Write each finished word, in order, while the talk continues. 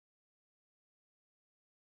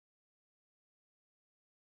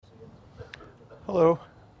Hello.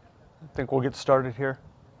 I think we'll get started here.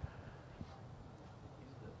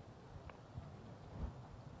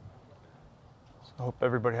 So I hope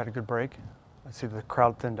everybody had a good break. I see the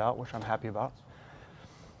crowd thinned out, which I'm happy about.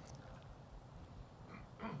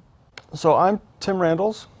 So I'm Tim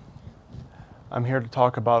Randalls. I'm here to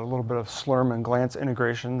talk about a little bit of SLURM and glance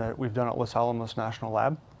integration that we've done at Alamos National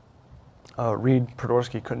Lab. Reed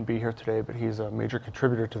Podorski couldn't be here today, but he's a major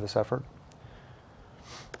contributor to this effort.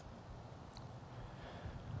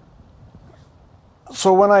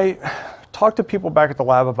 So when I talk to people back at the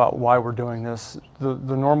lab about why we're doing this, the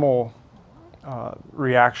normal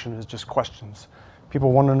reaction is just questions.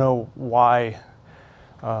 People want to know why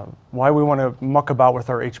we want to muck about with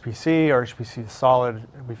our HPC. Our HPC is solid.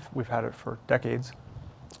 We've had it for decades.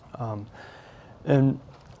 And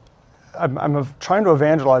I'm trying to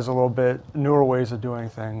evangelize a little bit newer ways of doing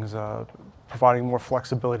things, providing more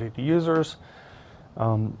flexibility to users,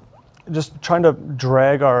 just trying to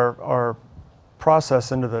drag our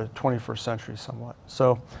process into the 21st century somewhat.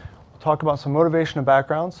 So we'll talk about some motivation and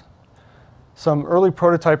backgrounds, some early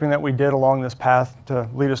prototyping that we did along this path to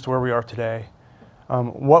lead us to where we are today,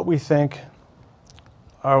 what we think,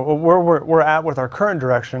 where we're at with our current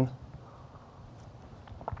direction,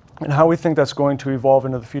 and how we think that's going to evolve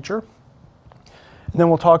into the future. And then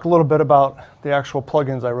we'll talk a little bit about the actual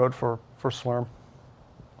plugins I wrote for SLURM.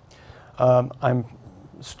 I'm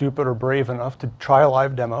stupid or brave enough to try a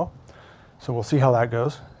live demo, so we'll see how that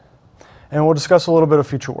goes. And we'll discuss a little bit of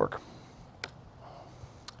future work.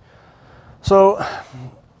 So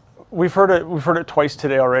we've heard it twice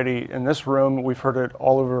today already in this room. We've heard it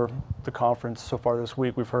all over the conference so far this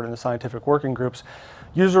week. We've heard it in the scientific working groups.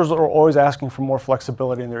 Users are always asking for more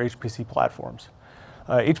flexibility in their HPC platforms.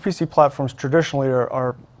 HPC platforms traditionally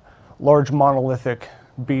are large monolithic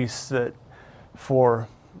beasts that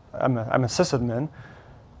I'm a sysadmin.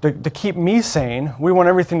 To keep me sane, we want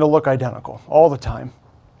everything to look identical all the time.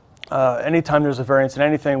 Anytime there's a variance in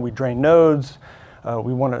anything, we drain nodes.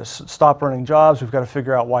 We want to stop running jobs. We've got to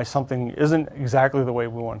figure out why something isn't exactly the way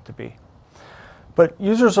we want it to be. But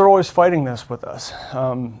users are always fighting this with us.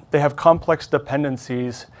 They have complex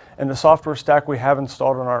dependencies, and the software stack we have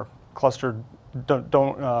installed on our cluster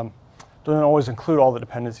don't always include all the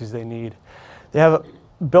dependencies they need. They have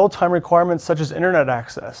build time requirements such as internet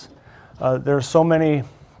access. There are so many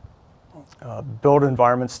build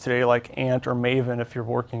environments today like Ant or Maven, if you're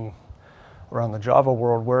working around the Java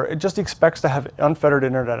world, where it just expects to have unfettered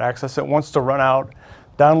internet access. It wants to run out,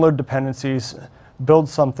 download dependencies, build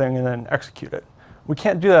something, and then execute it. We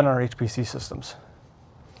can't do that in our HPC systems.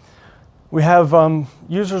 We have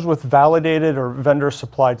users with validated or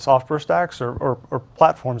vendor-supplied software stacks, or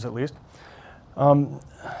platforms at least. And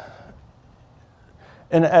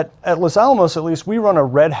at Los Alamos, at least, we run a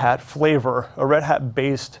Red Hat flavor, a Red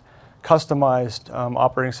Hat-based customized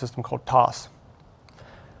operating system called TOS.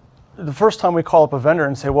 The first time we call up a vendor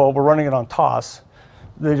and say, well, we're running it on TOS,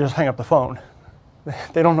 they just hang up the phone.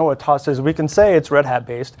 They don't know what TOS is. We can say it's Red Hat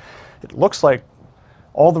based. It looks like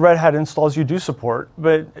all the Red Hat installs you do support,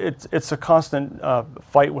 but it's a constant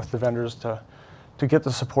fight with the vendors to get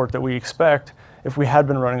the support that we expect if we had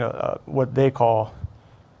been running what they call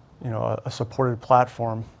a supported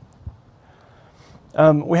platform.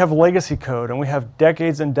 We have legacy code, and we have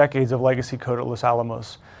decades and decades of legacy code at Los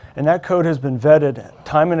Alamos. And that code has been vetted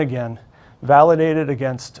time and again, validated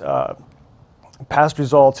against past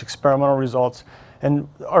results, experimental results, and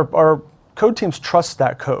our code teams trust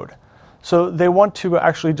that code. So they want to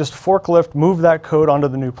actually just forklift, move that code onto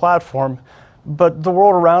the new platform, but the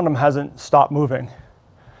world around them hasn't stopped moving.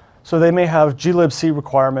 So they may have glibc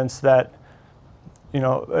requirements that,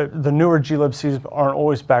 the newer glibcs aren't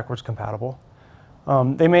always backwards compatible.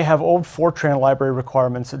 They may have old Fortran library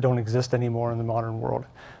requirements that don't exist anymore in the modern world.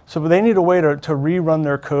 So they need a way to rerun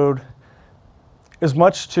their code, as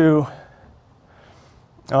much to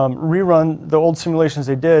rerun the old simulations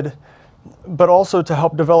they did, but also to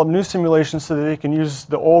help develop new simulations so that they can use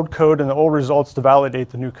the old code and the old results to validate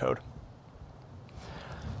the new code.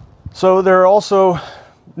 So there are also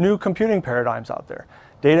new computing paradigms out there,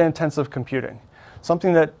 data-intensive computing,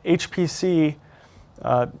 something that HPC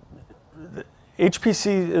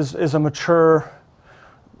is a mature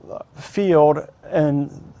field,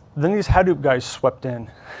 and then these Hadoop guys swept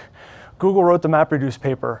in. Google wrote the MapReduce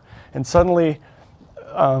paper, and suddenly,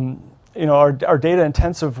 our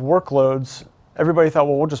data-intensive workloads, everybody thought,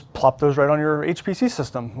 well, we'll just plop those right on your HPC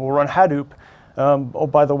system. We'll run Hadoop. Oh,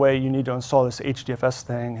 by the way, you need to install this HDFS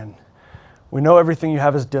thing, and we know everything you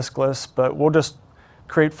have is diskless, but we'll just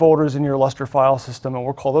create folders in your Lustre file system, and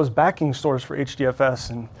we'll call those backing stores for HDFS,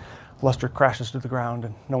 and Lustre crashes to the ground,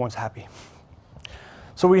 and no one's happy.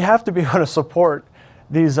 So we have to be able to support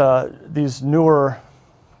these newer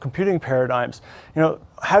computing paradigms. You know,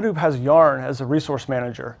 Hadoop has Yarn as a resource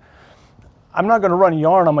manager. I'm not going to run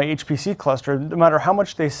Yarn on my HPC cluster. No matter how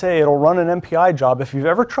much they say it'll run an MPI job, if you've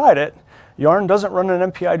ever tried it, Yarn doesn't run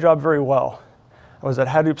an MPI job very well. I was at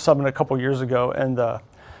Hadoop Summit a couple years ago, and the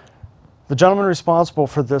gentleman responsible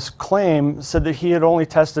for this claim said that he had only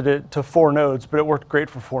tested it to 4 nodes, but it worked great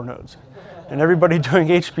for 4 nodes. And everybody doing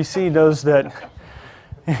HPC knows that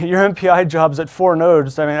your MPI job's at 4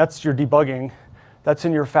 nodes. I mean, that's your debugging. That's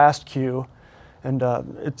in your fast queue, and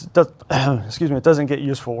it doesn't get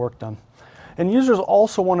useful work done. And users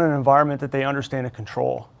also want an environment that they understand and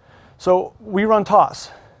control. So we run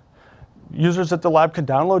TOS. Users at the lab can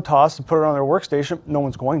download TOS and put it on their workstation. No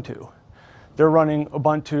one's going to. They're running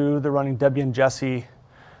Ubuntu, they're running Debian Jessie.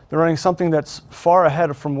 They're running something that's far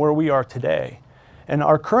ahead from where we are today. And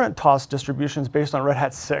our current TOS distribution is based on Red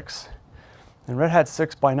Hat 6. And Red Hat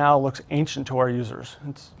 6 by now looks ancient to our users.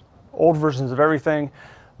 It's old versions of everything.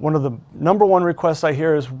 One of the #1 requests I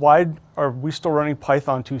hear is, why are we still running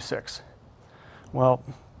Python 2.6? Well,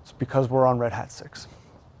 it's because we're on Red Hat 6.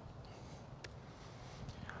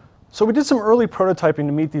 So we did some early prototyping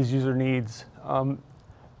to meet these user needs.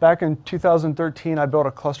 Back in 2013, I built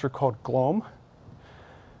a cluster called Gloam.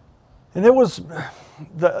 And it was,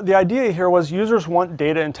 the idea here was users want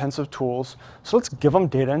data-intensive tools, so let's give them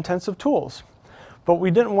data-intensive tools. But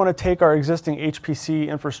we didn't want to take our existing HPC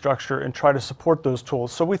infrastructure and try to support those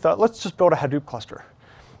tools. So we thought, let's just build a Hadoop cluster.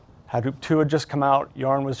 Hadoop 2 had just come out,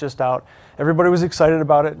 Yarn was just out. Everybody was excited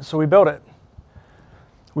about it, so we built it.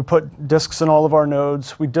 We put disks in all of our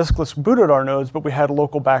nodes. We diskless booted our nodes, but we had a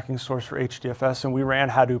local backing source for HDFS, and we ran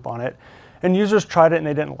Hadoop on it. And users tried it, and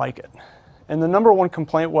they didn't like it. And the #1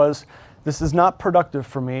 complaint was, this is not productive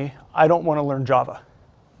for me. I don't want to learn Java.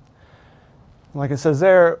 Like it says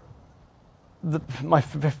there, my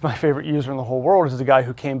favorite user in the whole world is the guy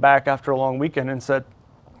who came back after a long weekend and said,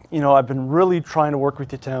 you know, I've been really trying to work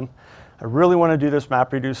with you, Tim. I really want to do this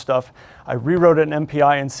MapReduce stuff. I rewrote it in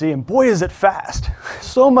MPI and C, and boy, is it fast.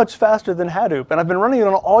 So much faster than Hadoop. And I've been running it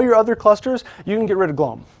on all your other clusters. You can get rid of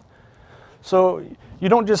Gloam. So you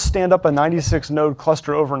don't just stand up a 96-node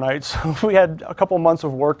cluster overnight. So we had a couple months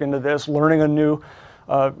of work into this, learning a new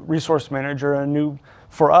resource manager,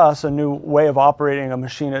 for us, a new way of operating a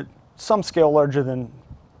machine at some scale larger than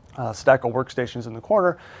a stack of workstations in the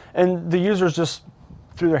corner. And the users just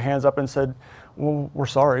threw their hands up and said, well, we're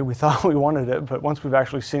sorry, we thought we wanted it, but once we've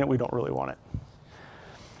actually seen it, we don't really want it.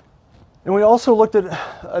 And we also looked at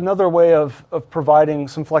another way of providing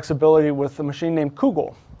some flexibility with a machine named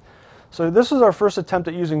Kugel. So this was our first attempt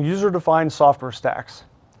at using user-defined software stacks.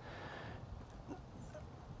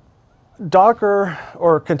 Docker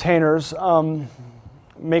or containers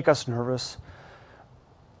make us nervous.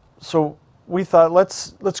 So we thought,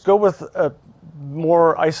 let's go with a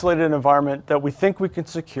more isolated environment that we think we can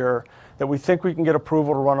secure, that we think we can get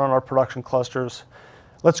approval to run on our production clusters.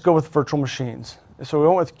 Let's go with virtual machines. So we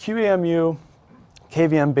went with QEMU,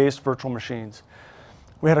 KVM-based virtual machines.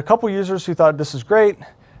 We had a couple users who thought this is great.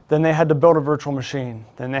 Then they had to build a virtual machine.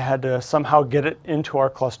 Then they had to somehow get it into our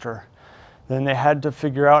cluster. Then they had to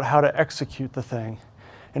figure out how to execute the thing.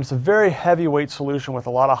 And it's a very heavyweight solution with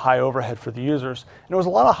a lot of high overhead for the users. And it was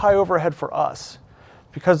a lot of high overhead for us.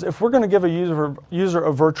 Because if we're going to give a user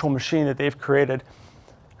a virtual machine that they've created,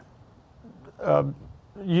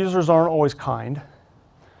 users aren't always kind.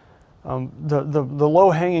 The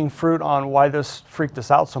low-hanging fruit on why this freaked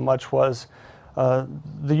us out so much was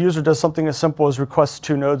the user does something as simple as requests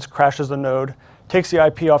 2 nodes, crashes the node, takes the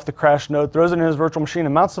IP off the crashed node, throws it in his virtual machine,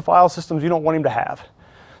 and mounts the file systems you don't want him to have.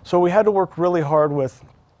 So we had to work really hard with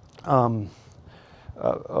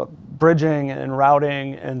bridging and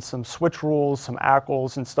routing and some switch rules, some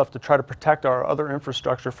ACLs and stuff to try to protect our other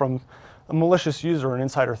infrastructure from a malicious user, an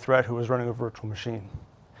insider threat who was running a virtual machine.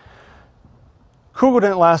 Kugel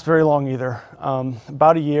didn't last very long either.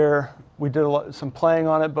 About a year, we did some playing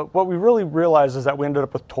on it, but what we really realized is that we ended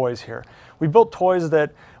up with toys here. We built toys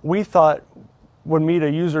that we thought would meet a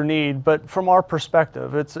user need, but from our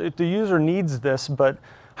perspective, the user needs this, but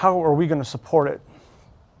how are we going to support it?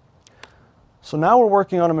 So now we're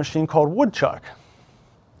working on a machine called Woodchuck.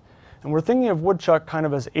 And we're thinking of Woodchuck kind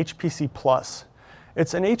of as HPC plus.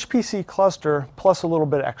 It's an HPC cluster plus a little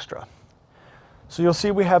bit extra. So you'll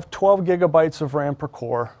see we have 12 gigabytes of RAM per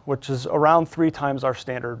core, which is around 3 times our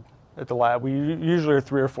standard at the lab. We usually are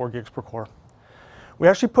 3 or 4 gigs per core. We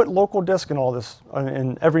actually put local disk in all this,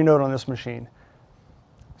 in every node on this machine.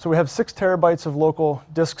 So we have 6 terabytes of local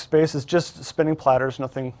disk space. It's just spinning platters,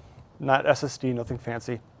 nothing, not SSD, nothing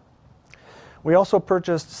fancy. We also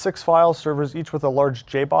purchased 6 file servers, each with a large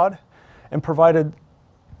JBOD, and provided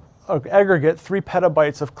aggregate 3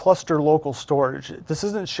 petabytes of cluster local storage. This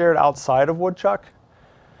isn't shared outside of Woodchuck.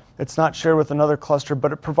 It's not shared with another cluster,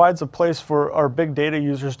 but it provides a place for our big data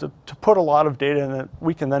users to put a lot of data in that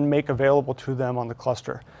we can then make available to them on the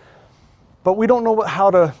cluster. But we don't know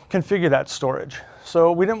how to configure that storage.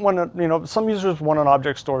 So we didn't want to, some users want an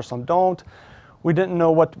object store, some don't. We didn't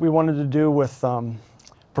know what we wanted to do with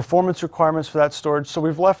performance requirements for that storage, so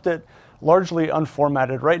we've left it largely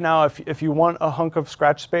unformatted. Right now, if you want a hunk of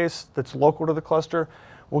scratch space that's local to the cluster,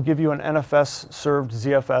 we'll give you an NFS served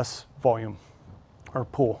ZFS volume or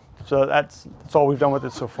pool. So that's all we've done with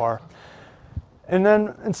it so far. And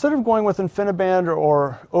then instead of going with InfiniBand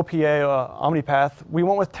or OPA, OmniPath, we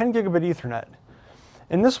went with 10 gigabit Ethernet.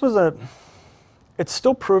 And this was it's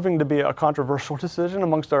still proving to be a controversial decision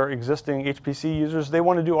amongst our existing HPC users. They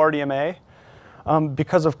want to do RDMA.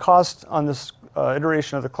 Because of cost on this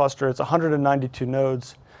iteration of the cluster, it's 192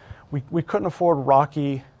 nodes. We couldn't afford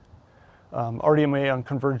rocky RDMA on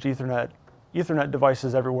converged Ethernet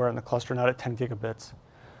devices everywhere in the cluster, not at 10 gigabits.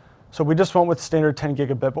 So we just went with standard 10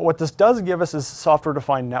 gigabit. But what this does give us is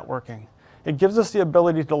software-defined networking. It gives us the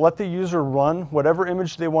ability to let the user run whatever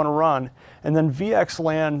image they want to run, and then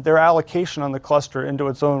VXLAN their allocation on the cluster into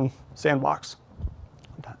its own sandbox.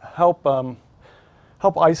 Help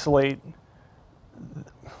isolate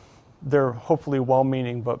their hopefully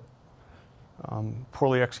well-meaning but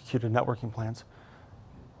poorly executed networking plans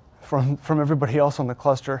from everybody else on the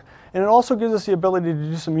cluster. And it also gives us the ability to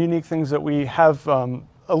do some unique things that we have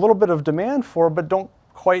a little bit of demand for but don't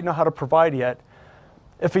quite know how to provide yet.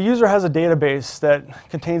 If a user has a database that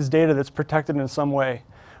contains data that's protected in some way,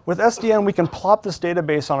 with SDN we can plop this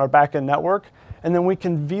database on our backend network, and then we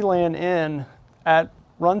can VLAN in at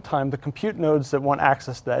runtime the compute nodes that want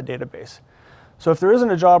access to that database. So if there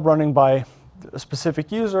isn't a job running by a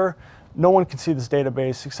specific user, no one can see this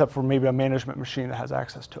database except for maybe a management machine that has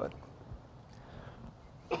access to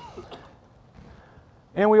it.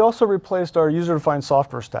 And we also replaced our user-defined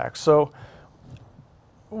software stack. So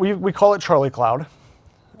we call it Charlie Cloud.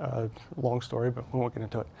 Long story, but we won't get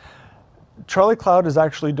into it. Charlie Cloud is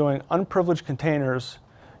actually doing unprivileged containers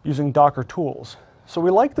using Docker tools. So we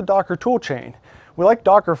like the Docker tool chain. We like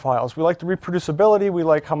Docker files. We like the reproducibility. We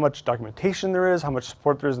like how much documentation there is, how much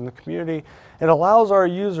support there is in the community. It allows our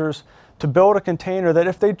users to build a container that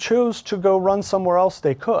if they chose to go run somewhere else,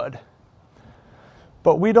 they could.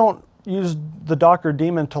 But we don't use the Docker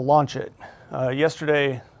daemon to launch it.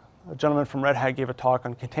 Yesterday, a gentleman from Red Hat gave a talk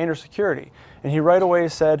on container security, and he right away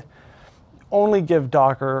said, only give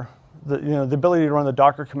Docker the ability to run the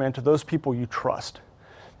Docker command to those people you trust.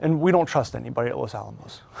 And we don't trust anybody at Los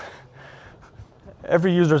Alamos.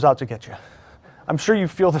 Every user's out to get you. I'm sure you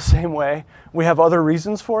feel the same way. We have other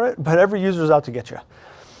reasons for it, but every user's out to get you.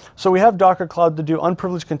 So we have Docker Cloud to do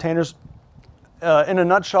unprivileged containers. In a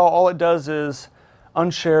nutshell, all it does is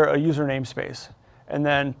unshare a user namespace and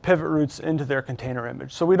then pivot routes into their container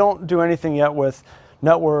image. So we don't do anything yet with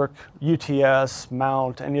network, UTS,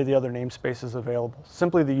 mount, any of the other namespaces available.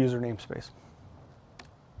 Simply the user namespace.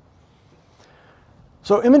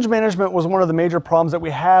 So image management was one of the major problems that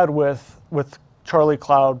we had with Charlie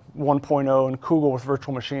Cloud 1.0 and Kugel with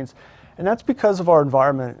virtual machines. And that's because of our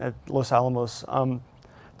environment at Los Alamos.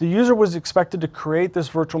 The user was expected to create this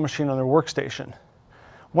virtual machine on their workstation.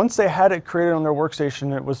 Once they had it created on their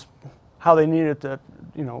workstation, it was how they needed to,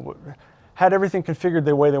 had everything configured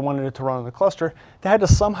the way they wanted it to run on the cluster, they had to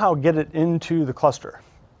somehow get it into the cluster.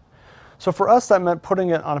 So for us, that meant putting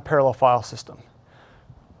it on a parallel file system.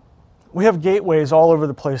 We have gateways all over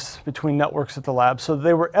the place between networks at the lab, so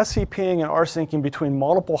they were SCPing and rsyncing between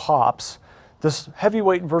multiple hops. This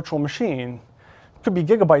heavyweight virtual machine could be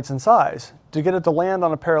gigabytes in size to get it to land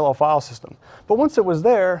on a parallel file system. But once it was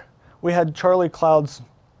there, we had Charlie Cloud's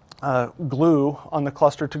glue on the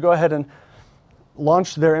cluster to go ahead and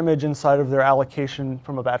launch their image inside of their allocation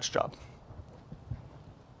from a batch job.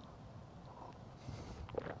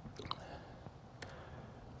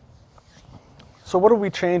 So what have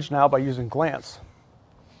we changed now by using Glance?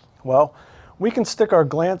 Well, we can stick our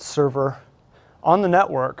Glance server on the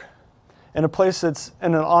network in a place that's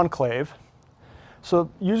in an enclave,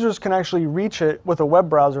 so users can actually reach it with a web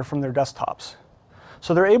browser from their desktops.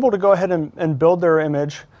 So they're able to go ahead and build their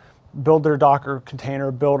image, build their Docker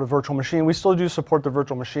container, build a virtual machine. We still do support the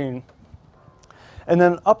virtual machine. And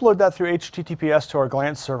then upload that through HTTPS to our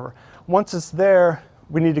Glance server. Once it's there,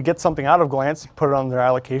 we need to get something out of Glance, put it on their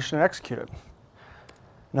allocation, and execute it.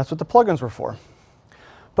 And that's what the plugins were for.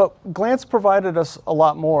 But Glance provided us a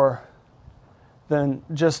lot more than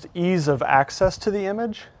just ease of access to the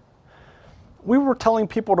image. We were telling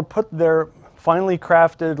people to put their finely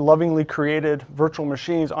crafted, lovingly created virtual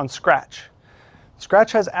machines on Scratch.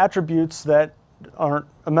 Scratch has attributes that aren't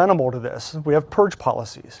amenable to this. We have purge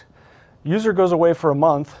policies. User goes away for a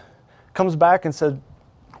month, comes back and said,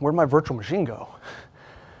 where'd my virtual machine go?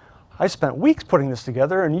 I spent weeks putting this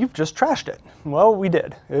together and you've just trashed it. Well, we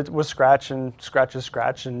did. It was Scratch, and Scratch is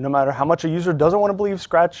Scratch, and no matter how much a user doesn't want to believe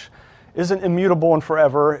Scratch isn't immutable and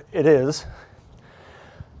forever, it is.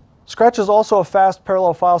 Scratch is also a fast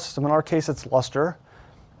parallel file system. In our case, it's Lustre.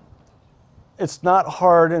 It's not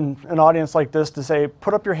hard in an audience like this to say,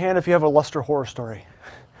 put up your hand if you have a Lustre horror story.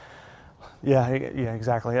 Yeah,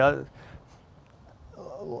 exactly.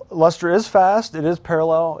 Lustre is fast, it is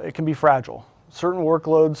parallel, it can be fragile. Certain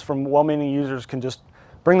workloads from well-meaning users can just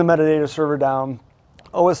bring the metadata server down,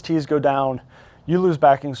 OSTs go down, you lose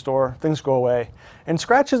backing store, things go away. And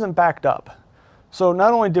Scratch isn't backed up. So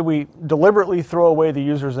not only did we deliberately throw away the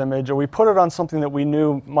user's image, or we put it on something that we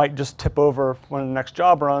knew might just tip over when the next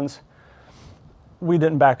job runs, we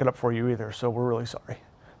didn't back it up for you either, so we're really sorry.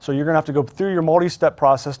 So you're gonna have to go through your multi-step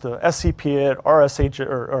process to SCP it, RSH it,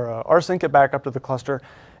 or rsync it back up to the cluster,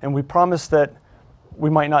 and we promise that we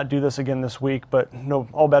might not do this again this week, but no,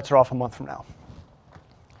 all bets are off a month from now.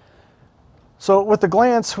 So with the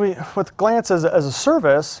Glance, with Glance as a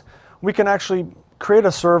service, we can actually create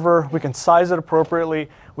a server, we can size it appropriately,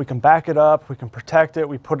 we can back it up, we can protect it,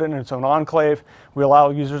 we put it in its own enclave, we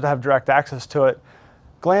allow users to have direct access to it.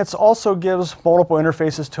 Glance also gives multiple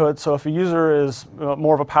interfaces to it, so if a user is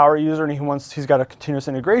more of a power user and he's got a continuous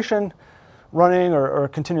integration running or a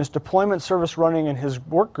continuous deployment service running in his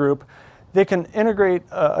work group, they can integrate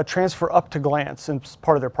a transfer up to Glance as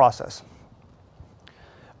part of their process.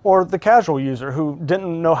 Or the casual user who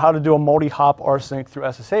didn't know how to do a multi-hop rsync through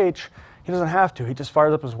SSH, he doesn't have to. He just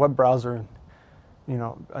fires up his web browser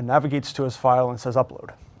and navigates to his file and says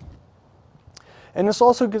upload. And this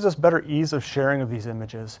also gives us better ease of sharing of these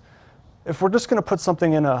images. If we're just going to put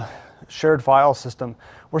something in a shared file system,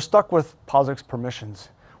 we're stuck with POSIX permissions.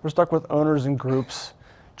 We're stuck with owners and groups,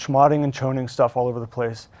 chmodding and choning stuff all over the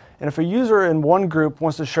place. And if a user in one group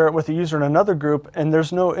wants to share it with a user in another group, and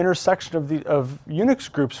there's no intersection of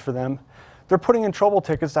Unix groups for them, they're putting in trouble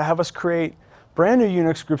tickets to have us create brand new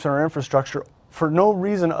Unix groups in our infrastructure for no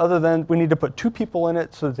reason other than we need to put two people in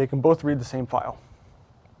it so that they can both read the same file.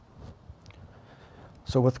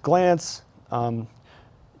 So with Glance,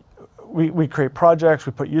 we create projects,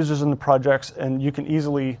 we put users in the projects, and you can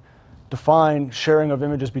easily define sharing of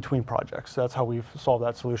images between projects. That's how we've solved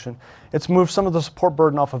that solution. It's moved some of the support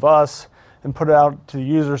burden off of us and put it out to the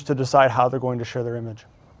users to decide how they're going to share their image.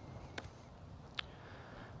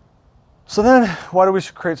 So then, why do we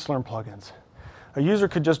create SLURM plugins? A user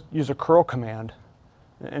could just use a curl command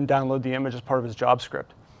and download the image as part of his job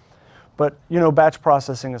script. But batch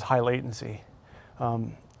processing is high latency.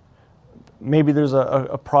 Maybe there's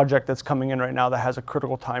a project that's coming in right now that has a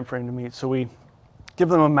critical time frame to meet, so we give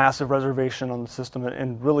them a massive reservation on the system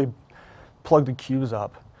and really plug the queues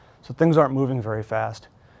up so things aren't moving very fast.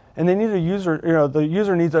 And they need a user, the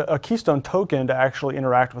user needs a keystone token to actually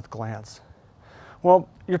interact with Glance. Well,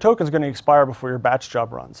 your token's going to expire before your batch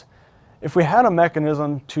job runs. If we had a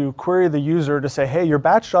mechanism to query the user to say, hey, your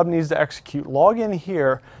batch job needs to execute, log in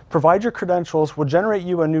here, provide your credentials, we'll generate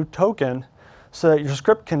you a new token so that your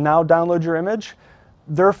script can now download your image,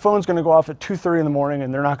 their phone's going to go off at 2:30 in the morning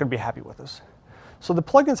and they're not going to be happy with us. So the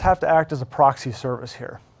plugins have to act as a proxy service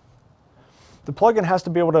here. The plugin has to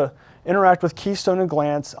be able to interact with Keystone and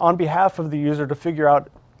Glance on behalf of the user to figure out,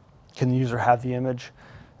 can the user have the image?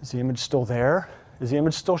 Is the image still there? Is the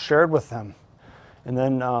image still shared with them? And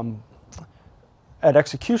then at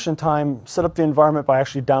execution time, set up the environment by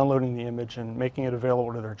actually downloading the image and making it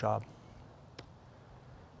available to their job.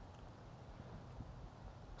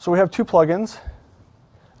 So we have two plugins.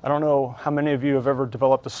 I don't know how many of you have ever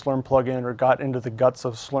developed a SLURM plugin or got into the guts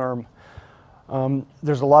of SLURM.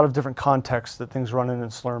 There's a lot of different contexts that things run in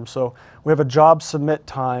SLURM. So we have a job submit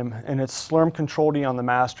time, and it's SLURM control D on the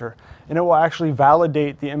master. And it will actually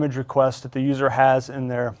validate the image request that the user has in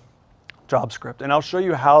their job script. And I'll show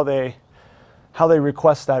you how they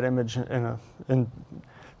request that image in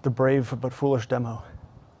the brave but foolish demo.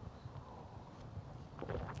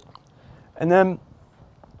 And then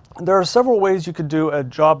there are several ways you could do a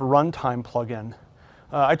job runtime plugin.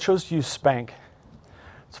 I chose to use Spank.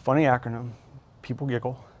 It's a funny acronym. People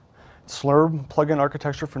giggle. It's SLURM plugin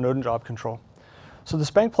architecture for node and job control. So the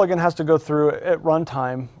Spank plugin has to go through at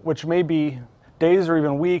runtime, which may be days or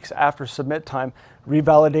even weeks after submit time,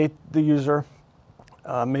 revalidate the user.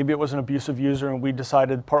 Maybe it was an abusive user and we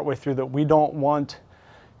decided partway through that we don't want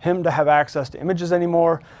him to have access to images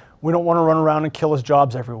anymore. We don't want to run around and kill his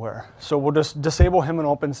jobs everywhere. So we'll just disable him in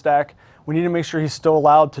OpenStack. We need to make sure he's still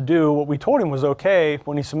allowed to do what we told him was okay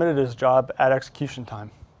when he submitted his job at execution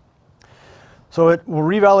time. So it will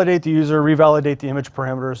revalidate the user, revalidate the image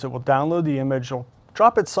parameters. It will download the image, it'll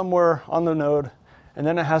drop it somewhere on the node, and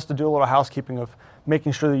then it has to do a little housekeeping of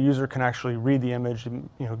making sure the user can actually read the image and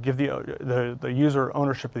give the user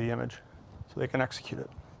ownership of the image so they can execute it.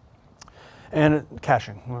 And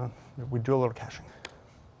caching, well, we do a little caching.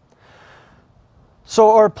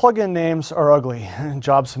 So our plugin names are ugly,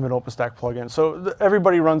 job submit OpenStack plugin. So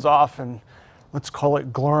everybody runs off and let's call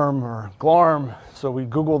it GLURM or GLARM. So we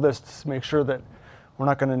Google this to make sure that we're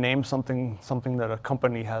not going to name something that a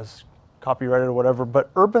company has copyrighted or whatever.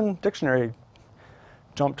 But Urban Dictionary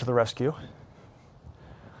jumped to the rescue.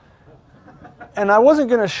 And I wasn't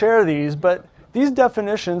going to share these, but these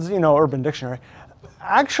definitions, Urban Dictionary,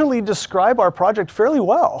 actually describe our project fairly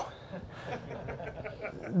well.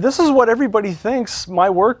 This is what everybody thinks my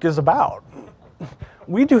work is about.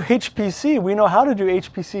 We do HPC. We know how to do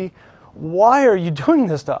HPC. Why are you doing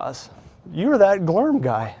this to us? You're that GLURM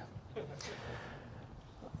guy.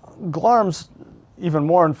 GLARM's even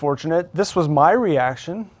more unfortunate. This was my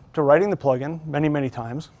reaction to writing the plugin many, many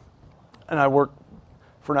times. And I work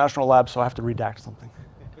for National Lab, so I have to redact something.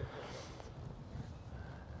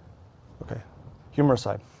 Okay, humor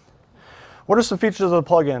aside. What are some features of the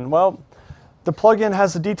plugin? Well, the plugin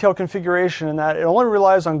has a detailed configuration in that it only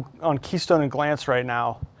relies on Keystone and Glance right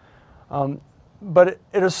now. But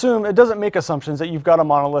it doesn't make assumptions that you've got a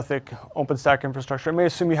monolithic OpenStack infrastructure. It may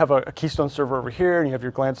assume you have a Keystone server over here and you have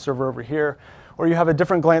your Glance server over here, or you have a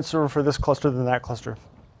different Glance server for this cluster than that cluster.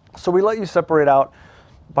 So we let you separate out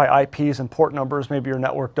by IPs and port numbers. Maybe your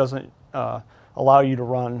network doesn't allow you to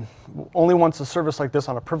run, only wants a service like this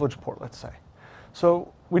on a privileged port, let's say.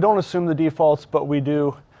 So we don't assume the defaults, but we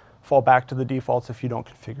do fall back to the defaults if you don't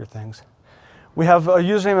configure things. We have a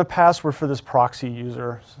username and password for this proxy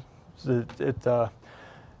user. It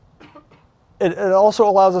also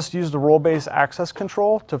allows us to use the role-based access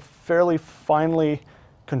control to fairly finely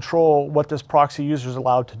control what this proxy user is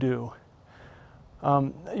allowed to do.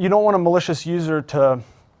 You don't want a malicious user to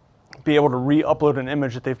be able to re-upload an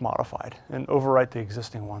image that they've modified and overwrite the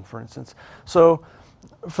existing one, for instance. So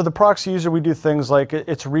for the proxy user, we do things like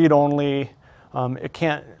it's read-only, it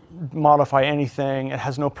can't modify anything, it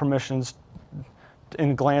has no permissions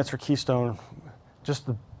in Glance or Keystone, just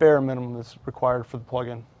the bare minimum that's required for the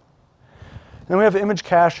plugin. And then we have image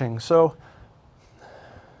caching. So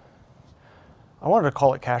I wanted to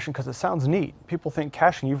call it caching because it sounds neat. People think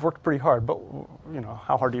caching, you've worked pretty hard, but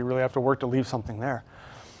how hard do you really have to work to leave something there?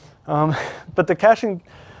 But the caching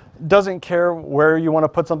doesn't care where you want to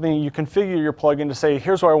put something. You configure your plugin to say,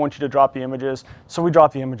 here's where I want you to drop the images. So we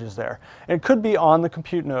drop the images there. And it could be on the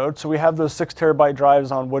compute node. So we have those 6 terabyte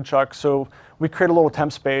drives on Woodchuck. So we create a little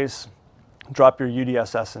temp space, drop your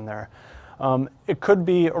UDSS in there. It could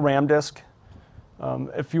be a RAM disk.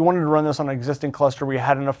 If you wanted to run this on an existing cluster where you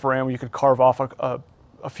had enough RAM, you could carve off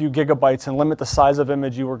a few gigabytes and limit the size of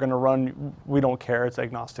image you were going to run. We don't care. It's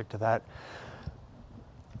agnostic to that.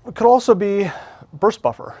 It could also be burst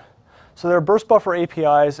buffer. So there are burst buffer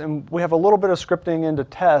APIs, and we have a little bit of scripting into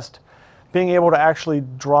test, being able to actually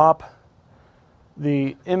drop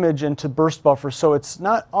the image into burst buffer so it's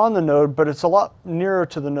not on the node, but it's a lot nearer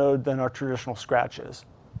to the node than our traditional Scratch is.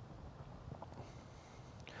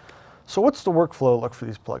 So what's the workflow look for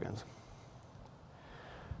these plugins?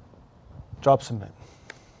 Job submit.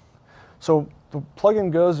 So the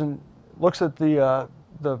plugin goes and looks at the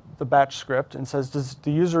batch script and says, does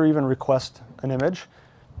the user even request an image?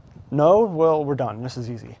 No? Well, we're done. This is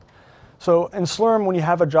easy. So in SLURM, when you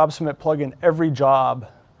have a job submit plugin, every job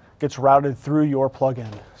gets routed through your plugin.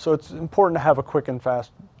 So it's important to have a quick and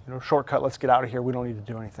fast shortcut. Let's get out of here. We don't need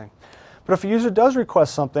to do anything. But if a user does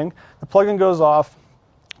request something, the plugin goes off,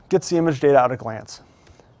 gets the image data out of Glance.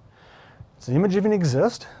 Does the image even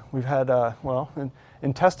exist? We've had,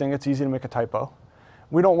 in testing, it's easy to make a typo.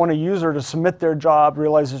 We don't want a user to submit their job,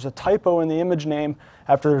 realize there's a typo in the image name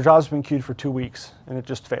after their job's been queued for 2 weeks, and it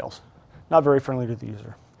just fails. Not very friendly to the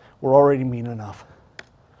user. We're already mean enough.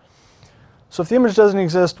 So if the image doesn't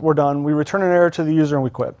exist, we're done. We return an error to the user and we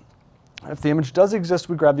quit. If the image does exist,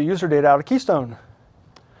 we grab the user data out of Keystone.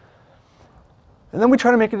 And then we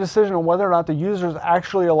try to make a decision on whether or not the user is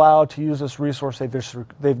actually allowed to use this resource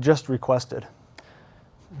they've just requested.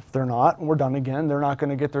 If they're not, we're done again. They're not going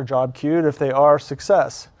to get their job queued. If they are,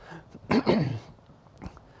 success.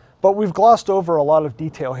 But we've glossed over a lot of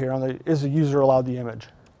detail here on is the user allowed the image.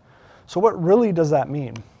 So what really does that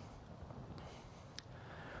mean?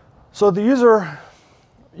 So the user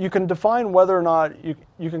you can define whether or not, you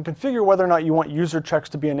can configure whether or not you want user checks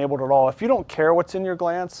to be enabled at all. If you don't care what's in your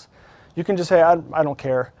glance, you can just say, I don't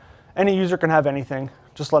care. Any user can have anything,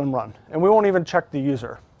 just let them run. And we won't even check the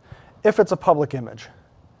user. If it's a public image,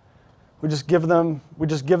 we just give them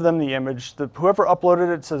the image. Whoever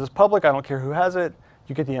uploaded it says it's public, I don't care who has it,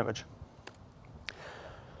 you get the image.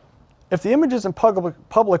 If the image isn't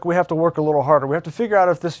public, we have to work a little harder. We have to figure out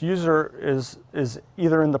if this user is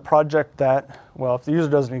either in the project that, well, if the user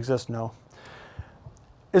doesn't exist, no.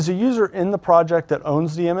 Is a user in the project that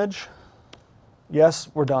owns the image? Yes,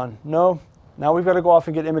 we're done. No, now we've got to go off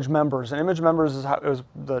and get image members. And image members is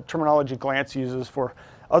the terminology Glance uses for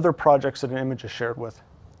other projects that an image is shared with.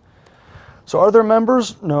 So are there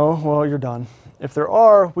members? No, well, you're done. If there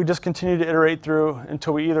are, we just continue to iterate through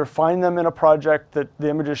until we either find them in a project that the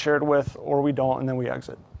image is shared with, or we don't, and then we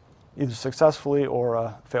exit, either successfully or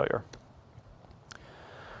a failure.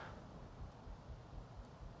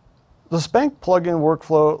 The Spank plugin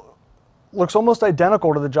workflow looks almost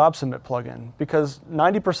identical to the Job Submit plugin because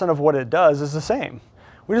 90% of what it does is the same.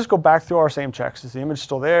 We just go back through our same checks. Is the image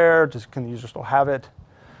still there? Can the user still have it?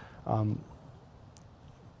 The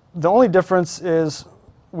only difference is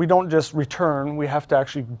we don't just return, we have to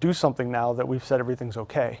actually do something now that we've said everything's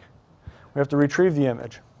okay. We have to retrieve the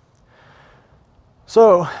image.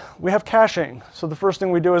 So we have caching. So the first thing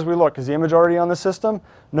we do is we look, is the image already on the system?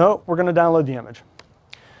 No, we're going to download the image.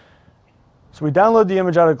 So we download the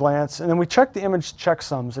image out of Glance, and then we check the image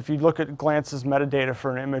checksums. If you look at Glance's metadata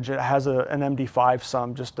for an image, it has an MD5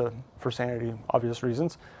 sum, just for sanity, obvious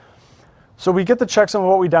reasons. So we get the checksum of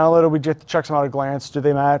what we downloaded, we get the checksum out of Glance. Do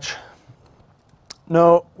they match?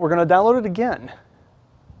 No, we're going to download it again.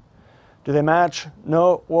 Do they match?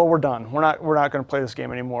 No, well, we're done. We're not going to play this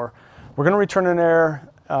game anymore. We're going to return an error.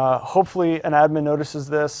 Hopefully an admin notices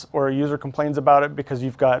this or a user complains about it because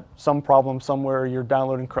you've got some problem somewhere, you're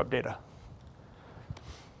downloading corrupt data.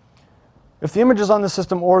 If the image is on the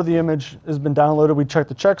system or the image has been downloaded, we check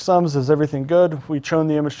the checksums. Is everything good? We churn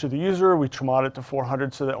the image to the user. We chmod it to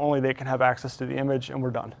 400 so that only they can have access to the image, and we're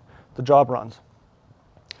done. The job runs.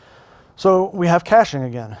 So we have caching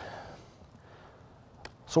again.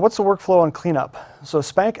 So what's the workflow on cleanup? So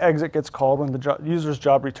Spank exit gets called when the user's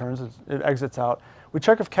job returns. It exits out. We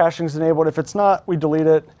check if caching is enabled. If it's not, we delete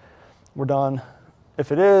it. We're done.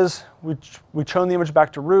 If it is, we churn the image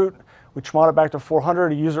back to root. We chmod it back to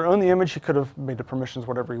 400. A user owned the image. He could have made the permissions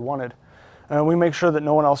whatever he wanted. And we make sure that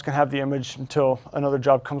no one else can have the image until another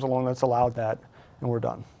job comes along that's allowed that, and we're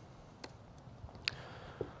done.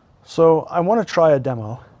 So I want to try a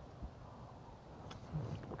demo.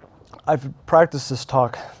 I've practiced this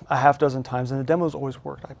talk a half dozen times, and the demo's always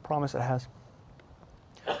worked. I promise it has.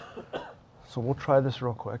 So we'll try this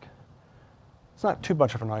real quick. It's not too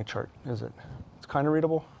much of an eye chart, is it? It's kind of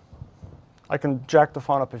readable. I can jack the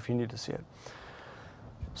font up if you need to see it.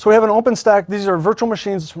 So we have an OpenStack. These are virtual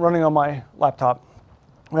machines running on my laptop.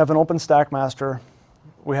 We have an OpenStack master.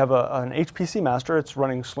 We have an HPC master. It's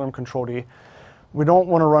running SLURM Control-D. We don't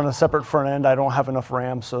want to run a separate front end. I don't have enough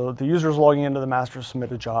RAM, so the user's logging into the master to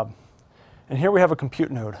submit a job. And here we have a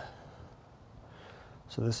compute node.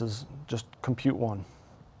 So this is just compute one.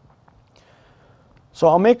 So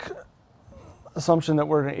I'll make assumption that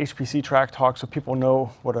we're in an HPC track talk so people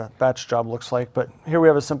know what a batch job looks like. But here we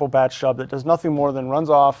have a simple batch job that does nothing more than runs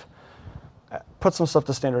off, puts some stuff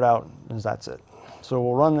to standard out, and that's it. So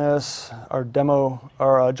we'll run this. Our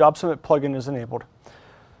job submit plugin is enabled.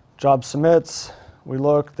 Job submits. We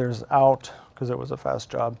look. There's out because it was a fast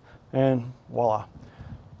job. And voila.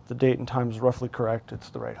 The date and time is roughly correct. It's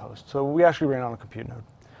the right host. So we actually ran on a compute node.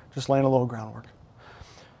 Just laying a little groundwork.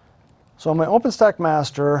 So on my OpenStack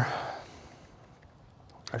master,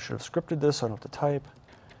 I should have scripted this so I don't have to type.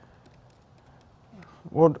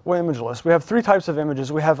 What image list? We have three types of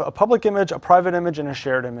images. We have a public image, a private image, and a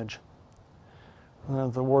shared image.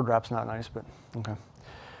 The word wrap's not nice, but okay.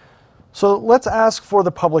 So let's ask for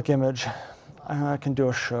the public image. I can do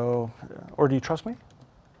a show. Or do you trust me?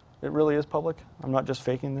 It really is public? I'm not just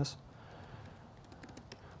faking this?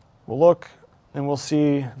 We'll look, and we'll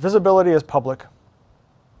see visibility is public.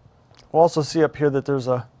 We'll also see up here that there's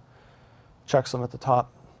a checksum at the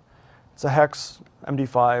top. It's a hex,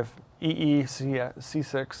 MD5, EE,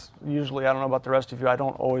 C6. Usually, I don't know about the rest of you, I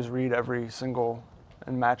don't always read every single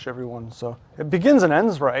and match everyone. So it begins and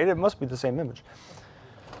ends right. It must be the same image.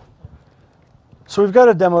 So we've got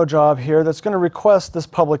a demo job here that's going to request this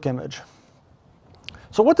public image.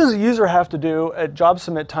 So what does a user have to do at job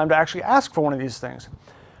submit time to actually ask for one of these things?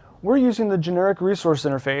 We're using the generic resource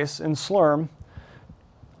interface in SLURM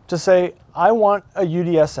to say, I want a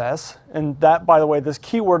UDSS, and that, by the way, this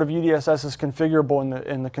keyword of UDSS is configurable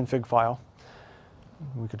in the config file.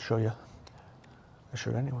 We could show you. I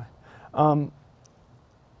should anyway.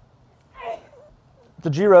 The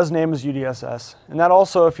GRes name is UDSS, and that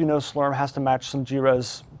also, if you know SLURM, has to match some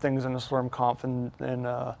GRes things in the SLURM conf and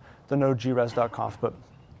the node gres.conf. But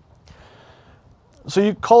so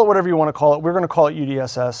you call it whatever you want to call it. We're going to call it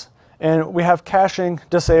UDSS, and we have caching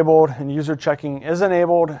disabled and user checking is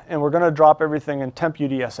enabled, and we're going to drop everything in temp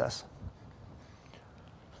UDSS.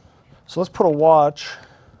 So let's put a watch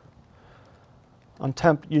on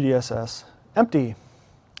temp UDSS. Empty.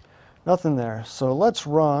 Nothing there. So let's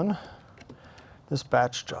run this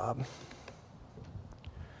batch job.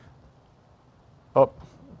 Oh,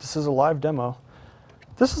 this is a live demo.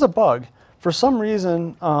 This is a bug. For some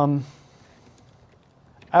reason,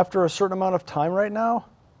 after a certain amount of time right now,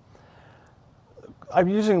 I'm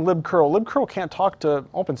using libcurl. Libcurl can't talk to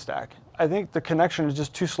OpenStack. I think the connection is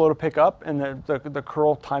just too slow to pick up, and the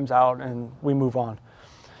curl times out, and we move on.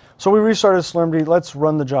 So we restarted SLURMD. Let's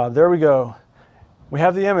run the job. There we go. We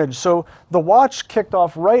have the image. So the watch kicked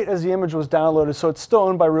off right as the image was downloaded, so it's still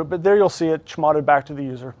owned by root, but there you'll see it chmoded back to the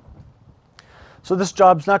user. So this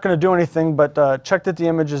job's not going to do anything, but check that the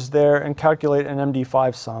image is there and calculate an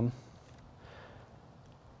MD5 sum.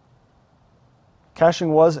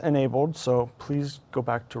 Caching was enabled, so please go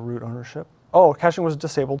back to root ownership. Oh, caching was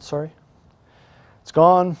disabled, sorry. It's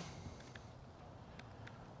gone.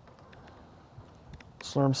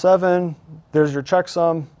 SLURM 7, there's your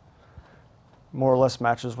checksum. More or less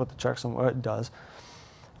matches what the checksum it does.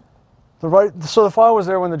 So the file was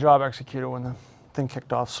there when the job executed, when the thing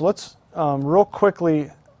kicked off. So let's real quickly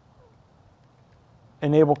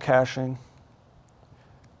enable caching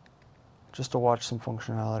just to watch some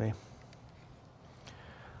functionality.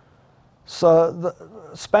 So the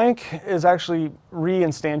Spank is actually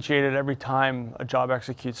re-instantiated every time a job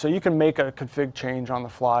executes. So you can make a config change on the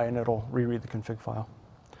fly and it'll reread the config file.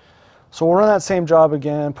 So we'll run that same job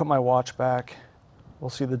again, put my watch back. We'll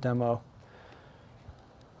see the demo.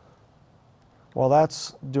 While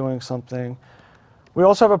that's doing something, we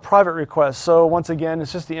also have a private request. So once again,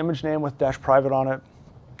 it's just the image name with -private on it.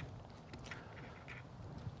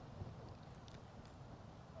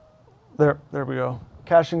 There we go.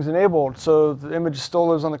 Caching's enabled, so the image still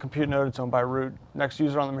lives on the compute node. It's owned by root. Next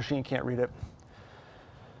user on the machine can't read it.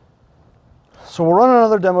 So we'll run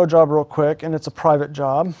another demo job real quick, and it's a private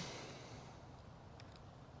job.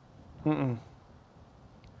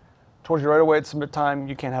 Told you right away at submit time,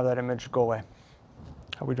 you can't have that image, go away.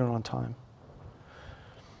 How are we doing on time?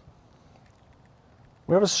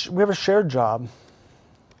 We have a shared job.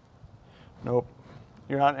 Nope,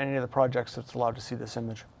 you're not in any of the projects that's allowed to see this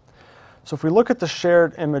image. So if we look at the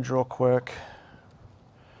shared image real quick,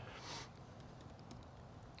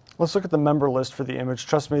 let's look at the member list for the image.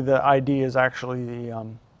 Trust me, the ID is actually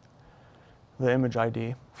the image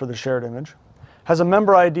ID for the shared image. Has a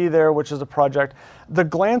member ID there, which is a project. The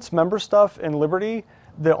glance member stuff in Liberty,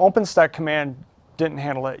 the OpenStack command didn't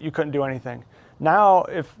handle it. You couldn't do anything. Now,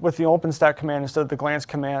 if with the OpenStack command instead of the glance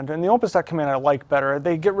command, and the OpenStack command I like better,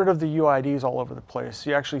 they get rid of the UIDs all over the place.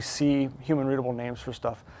 You actually see human readable names for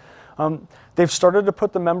stuff. They've started to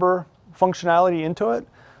put the member functionality into it.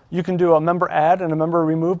 You can do a member add and a member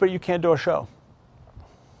remove, but you can't do a show.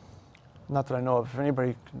 Not that I know of. If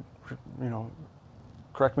anybody can,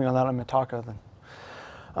 correct me on that on Mitaka, then.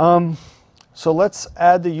 So let's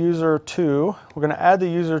add the user to, we're going to add the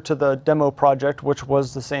user to the demo project, which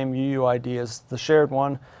was the same UUID as the shared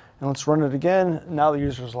one. And let's run it again. Now the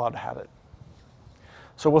user is allowed to have it.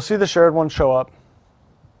 So we'll see the shared one show up.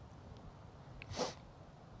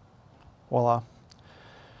 Voila.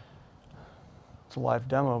 It's a live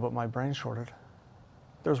demo, but my brain shorted.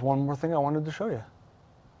 There's one more thing I wanted to show you.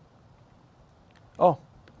 Oh,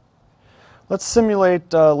 let's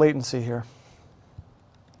simulate latency here.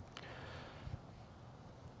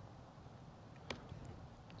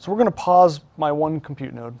 So we're going to pause my one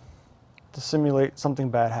compute node to simulate something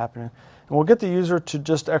bad happening. And we'll get the user to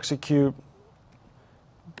just execute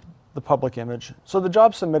the public image. So the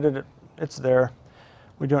job submitted, it's there.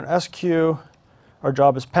 We do an SQ. Our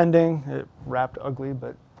job is pending. It wrapped ugly,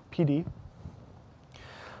 but PD.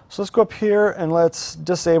 So let's go up here and let's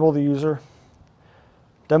disable the user.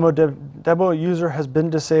 Demo user has been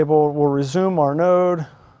disabled. We'll resume our node.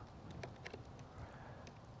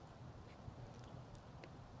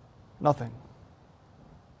 Nothing.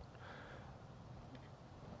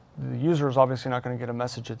 The user is obviously not going to get a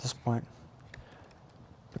message at this point,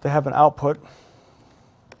 but they have an output.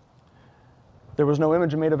 There was no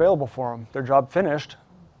image made available for them. Their job finished,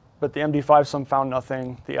 but the MD5 sum found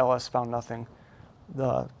nothing. The LS found nothing.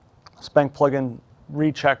 The Spank plugin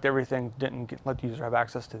rechecked everything, didn't let the user have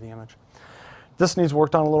access to the image. This needs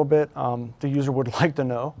worked on a little bit. The user would like to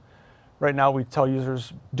know. Right now, we tell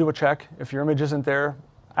users, do a check. If your image isn't there,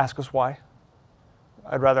 ask us why.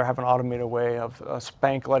 I'd rather have an automated way of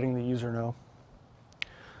Spank letting the user know.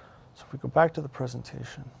 So if we go back to the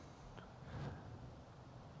presentation.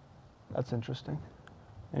 That's interesting.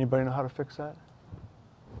 Anybody know how to fix that?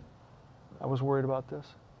 I was worried about this.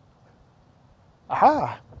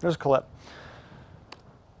 Aha, there's Colette.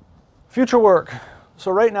 Future work. So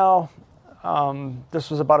right now, this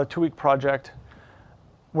was about a 2-week project.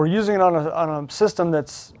 We're using it on a system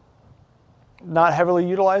that's not heavily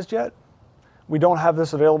utilized yet. We don't have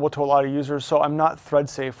this available to a lot of users, so I'm not thread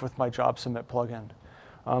safe with my job submit plugin.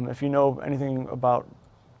 If you know anything about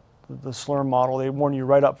the SLURM model, they warn you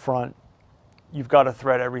right up front, you've got to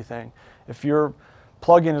thread everything. If your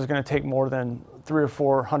plugin is going to take more than 300 or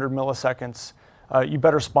 400 milliseconds, you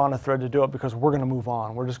better spawn a thread to do it because we're going to move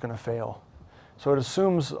on. We're just going to fail. So it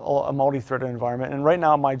assumes a multi-threaded environment. And right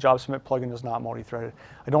now, my job submit plugin is not multi-threaded.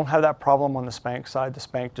 I don't have that problem on the Spank side. The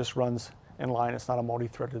Spank just runs in line. It's not a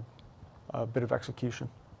multi-threaded bit of execution.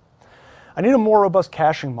 I need a more robust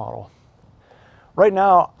caching model. Right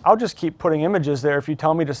now, I'll just keep putting images there if you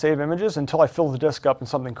tell me to save images until I fill the disk up and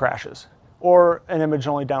something crashes. Or an image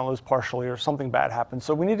only downloads partially or something bad happens.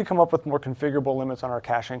 So we need to come up with more configurable limits on our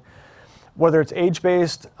caching. Whether it's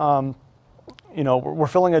age-based, we're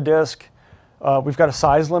filling a disk. We've got a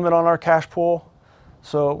size limit on our cache pool.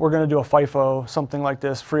 So we're going to do a FIFO, something like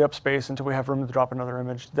this, free up space until we have room to drop another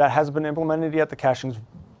image. That hasn't been implemented yet. The caching's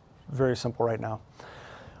very simple right now.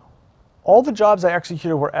 All the jobs I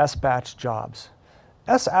executed were S-batch jobs.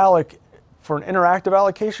 S-alloc for an interactive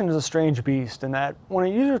allocation is a strange beast in that when a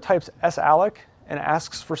user types S-alloc and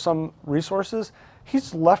asks for some resources,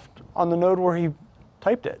 he's left on the node where he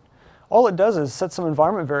typed it. All it does is set some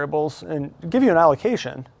environment variables and give you an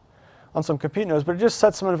allocation on some compute nodes, but it just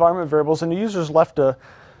sets some environment variables and the user's left to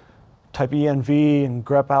type env and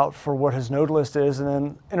grep out for what his node list is and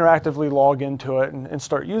then interactively log into it and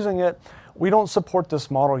start using it. We don't support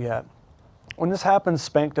this model yet. When this happens,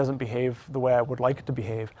 Spank doesn't behave the way I would like it to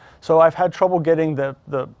behave. So I've had trouble getting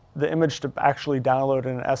the image to actually download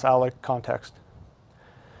in an S-alloc context.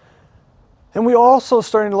 And we also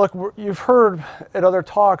starting to look, you've heard at other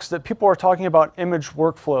talks that people are talking about image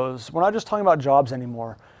workflows. We're not just talking about jobs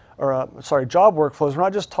anymore, or job workflows. We're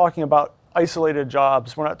not just talking about isolated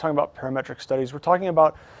jobs. We're not talking about parametric studies. We're talking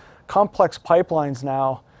about complex pipelines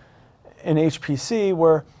now in HPC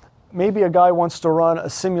where maybe a guy wants to run a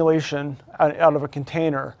simulation out of a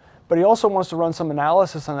container, but he also wants to run some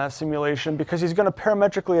analysis on that simulation because he's going to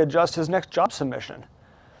parametrically adjust his next job submission.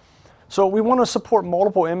 So we want to support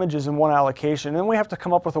multiple images in one allocation, and we have to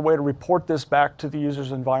come up with a way to report this back to the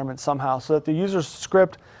user's environment somehow so that the user's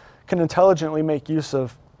script can intelligently make use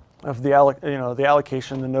of the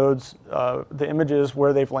allocation, the nodes, the images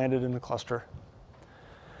where they've landed in the cluster.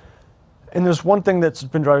 And there's one thing that's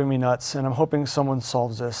been driving me nuts, and I'm hoping someone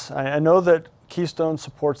solves this. I know that Keystone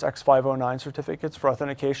supports X509 certificates for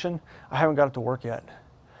authentication. I haven't got it to work yet.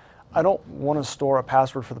 I don't want to store a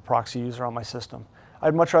password for the proxy user on my system.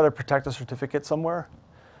 I'd much rather protect a certificate somewhere.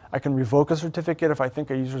 I can revoke a certificate if I think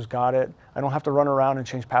a user's got it. I don't have to run around and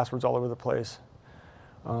change passwords all over the place.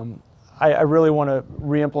 I really want to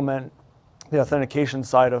re-implement the authentication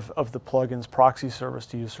side of the plugin's proxy service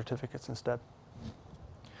to use certificates instead.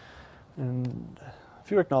 And a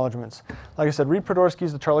few acknowledgements. Like I said, Reed Podorsky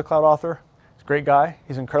is the Charlie Cloud author. He's a great guy.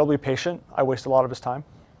 He's incredibly patient. I waste a lot of his time.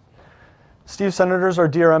 Steve Senators, our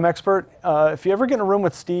DRM expert. If you ever get in a room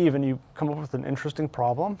with Steve and you come up with an interesting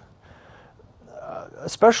problem,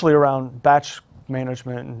 especially around batch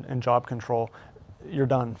management and job control, you're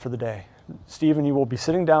done for the day. Steve and you will be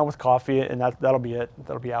sitting down with coffee, and that'll be it.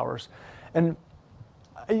 That'll be hours. And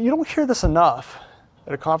you don't hear this enough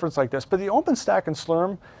at a conference like this, but the OpenStack and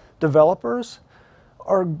SLURM developers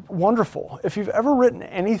are wonderful. If you've ever written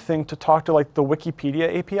anything to talk to like the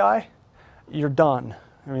Wikipedia API, you're done.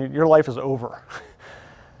 I mean, your life is over.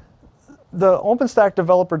 The OpenStack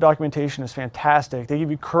developer documentation is fantastic. They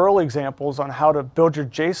give you curl examples on how to build your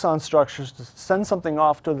JSON structures to send something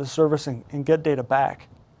off to the service and get data back.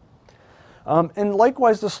 And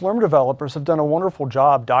likewise, the SLURM developers have done a wonderful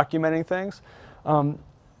job documenting things.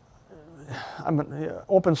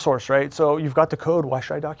 Open source, right? So you've got the code, why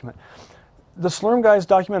should I document? The SLURM guys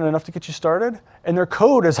documented enough to get you started, and their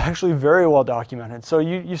code is actually very well documented. So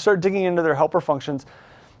you start digging into their helper functions.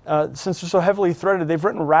 Since they're so heavily threaded, they've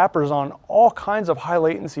written wrappers on all kinds of high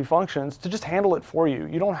latency functions to just handle it for you.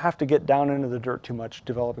 You don't have to get down into the dirt too much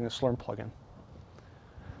developing a SLURM plugin.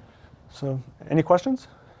 So, any questions?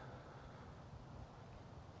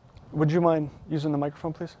 Would you mind using the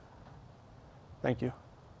microphone, please? Thank you.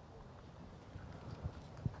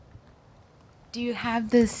 Do you have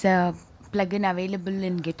this plugin available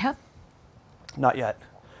in GitHub? Not yet.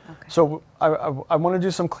 Okay. So I want to do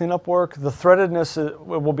some cleanup work. The threadedness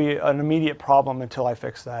will be an immediate problem until I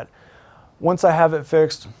fix that. Once I have it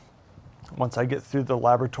fixed, once I get through the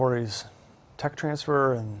laboratory's tech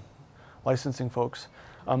transfer and licensing folks,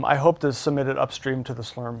 I hope to submit it upstream to the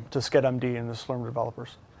SLURM, to SCED-MD and the SLURM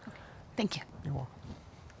developers. Okay. Thank you. You're welcome.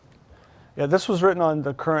 Yeah, this was written on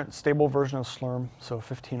the current stable version of SLURM, so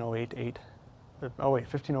 15.08.8. Oh wait,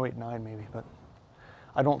 15.08.9 maybe, but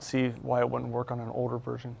I don't see why it wouldn't work on an older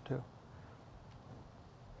version too.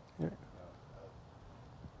 Yeah.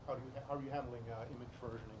 How are you handling image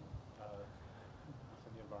versioning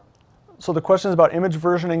in the environment? So the question is about image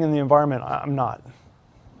versioning in the environment. I'm not.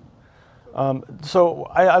 So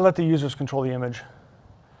I let the users control the image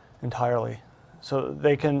entirely. So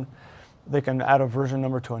they can add a version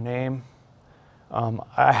number to a name.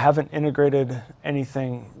 I haven't integrated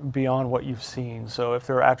anything beyond what you've seen. So if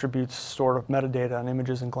there are attributes stored of metadata on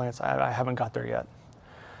images and glance, I haven't got there yet.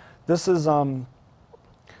 This is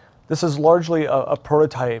largely a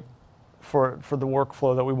prototype for the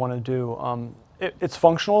workflow that we want to do. It's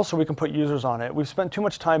functional, so we can put users on it. We've spent too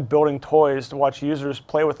much time building toys to watch users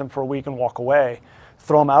play with them for a week and walk away,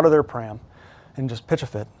 throw them out of their pram, and just pitch a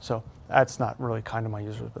fit. So that's not really kind to my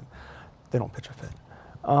users, but they don't pitch a fit.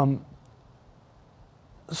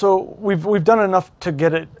 So we've done enough to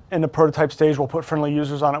get it in the prototype stage. We'll put friendly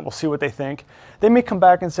users on it. We'll see what they think. They may come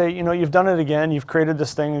back and say, you know, you've done it again. You've created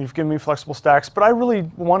this thing and you've given me flexible stacks, but I really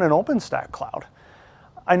want an OpenStack cloud.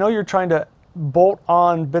 I know you're trying to bolt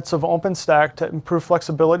on bits of OpenStack to improve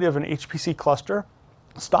flexibility of an HPC cluster.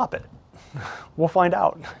 Stop it. We'll find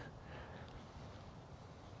out.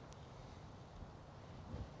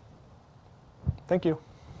 Thank you.